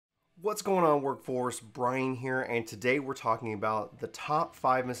What's going on, workforce? Brian here, and today we're talking about the top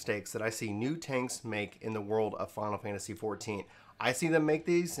 5 mistakes that I see new tanks make in the world of Final Fantasy XIV. I see them make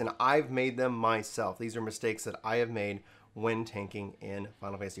these, and I've made them myself. These are mistakes that I have made when tanking in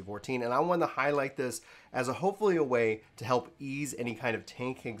Final Fantasy XIV, and I want to highlight this as hopefully a way to help ease any kind of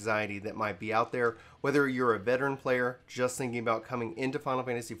tank anxiety that might be out there, whether you're a veteran player just thinking about coming into Final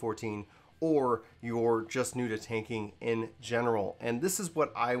Fantasy XIV, or you're just new to tanking in general. And this is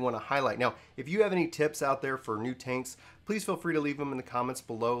what I want to highlight. Now, if you have any tips out there for new tanks, please feel free to leave them in the comments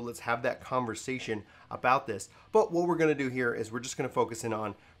below. Let's have that conversation about this. But what we're going to do here is we're just going to focus in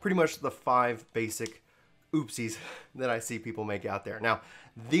on pretty much the 5 basic oopsies that I see people make out there. Now,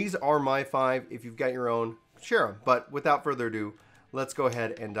 these are my 5. If you've got your own, share them. But without further ado, let's go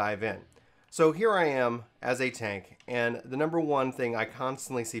ahead and dive in. So here I am as a tank, and the number one thing I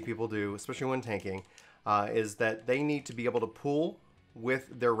constantly see people do, especially when tanking, is that they need to be able to pull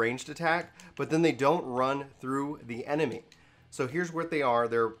with their ranged attack, but then they don't run through the enemy. So here's what they are.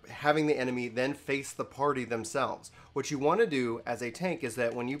 They're having the enemy then face the party themselves. What you want to do as a tank is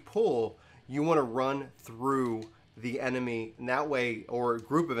that when you pull, you want to run through the enemy, and that way, or a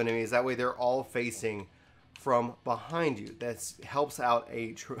group of enemies, that way they're all facing from behind you. That helps out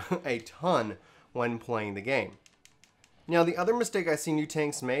a ton when playing the game. Now, the other mistake I see new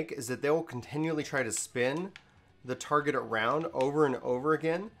tanks make is that they will continually try to spin the target around over and over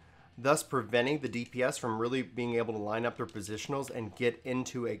again, thus preventing the DPS from really being able to line up their positionals and get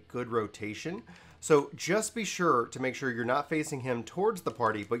into a good rotation. So just be sure to make sure you're not facing him towards the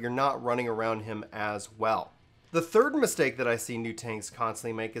party, but you're not running around him as well. The third mistake that I see new tanks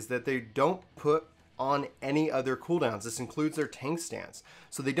constantly make is that they don't put on any other cooldowns. This includes their tank stance.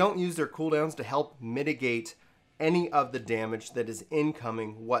 So they don't use their cooldowns to help mitigate any of the damage that is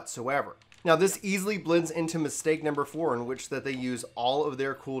incoming whatsoever. Now, this easily blends into mistake number 4, in which that they use all of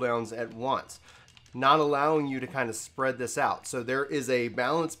their cooldowns at once, not allowing you to kind of spread this out. So there is a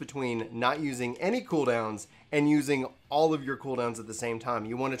balance between not using any cooldowns and using all of your cooldowns at the same time.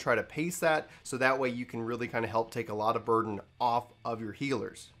 You want to try to pace that so that way you can really kind of help take a lot of burden off of your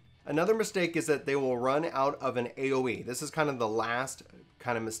healers. Another mistake is that they will run out of an AoE. This is kind of the last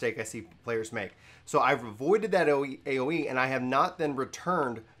kind of mistake I see players make. So I've avoided that AoE and I have not then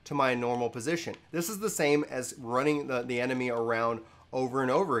returned to my normal position. This is the same as running the enemy around over and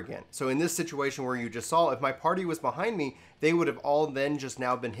over again. So in this situation where you just saw, if my party was behind me, they would have all then just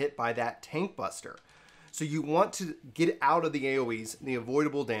now been hit by that tank buster. So you want to get out of the AoEs, the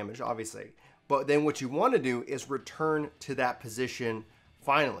avoidable damage, obviously. But then what you want to do is return to that position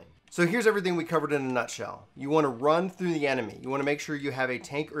finally. So here's everything we covered in a nutshell. You want to run through the enemy. You want to make sure you have a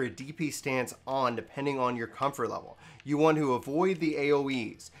tank or a DP stance on depending on your comfort level. You want to avoid the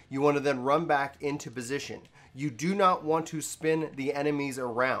AoEs. You want to then run back into position. You do not want to spin the enemies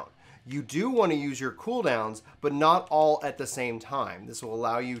around. You do want to use your cooldowns, but not all at the same time. This will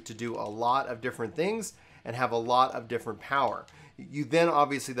allow you to do a lot of different things and have a lot of different power. You then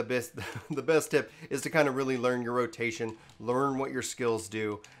obviously the best tip is to kind of really learn your rotation, learn what your skills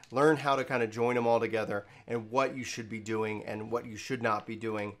do, learn how to kind of join them all together and what you should be doing and what you should not be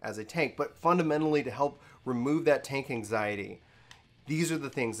doing as a tank. But fundamentally, to help remove that tank anxiety, these are the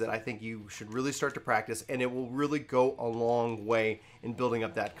things that I think you should really start to practice, and it will really go a long way in building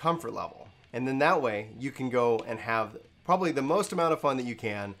up that comfort level. And then that way you can go and have probably the most amount of fun that you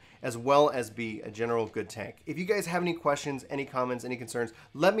can, as well as be a general good tank. If you guys have any questions, any comments, any concerns,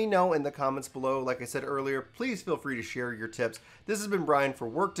 let me know in the comments below. Like I said earlier, please feel free to share your tips. This has been Brian for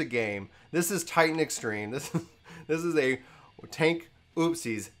Work to Game. This is Titan Extreme. This is a tank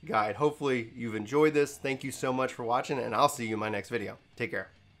oopsies guide. Hopefully you've enjoyed this. Thank you so much for watching, and I'll see you in my next video. Take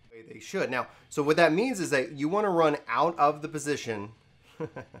care. They should. Now, so what that means is that you want to run out of the position.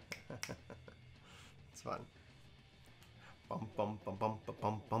 It's fun. I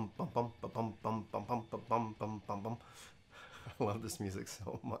love this music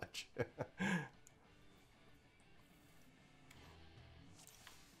so much.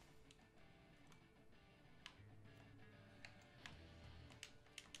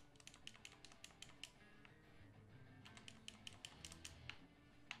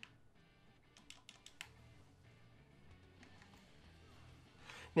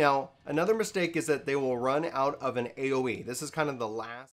 Now, another mistake is that they will run out of an AoE. This is kind of the last